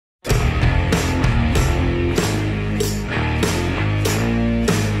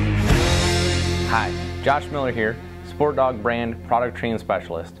Josh Miller here, Sport Dog brand product training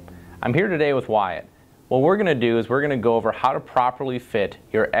specialist. I'm here today with Wyatt. What we're going to do is we're going to go over how to properly fit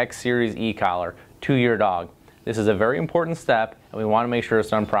your X Series e-collar to your dog. This is a very important step and we want to make sure it's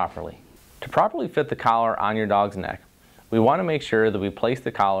done properly. To properly fit the collar on your dog's neck, we want to make sure that we place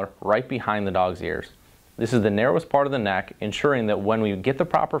the collar right behind the dog's ears. This is the narrowest part of the neck, ensuring that when we get the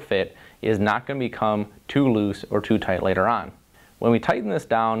proper fit, it is not going to become too loose or too tight later on. When we tighten this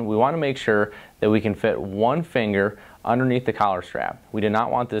down, we want to make sure that we can fit one finger underneath the collar strap. We do not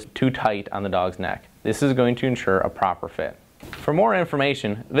want this too tight on the dog's neck. This is going to ensure a proper fit. For more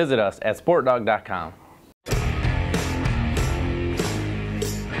information, visit us at sportdog.com.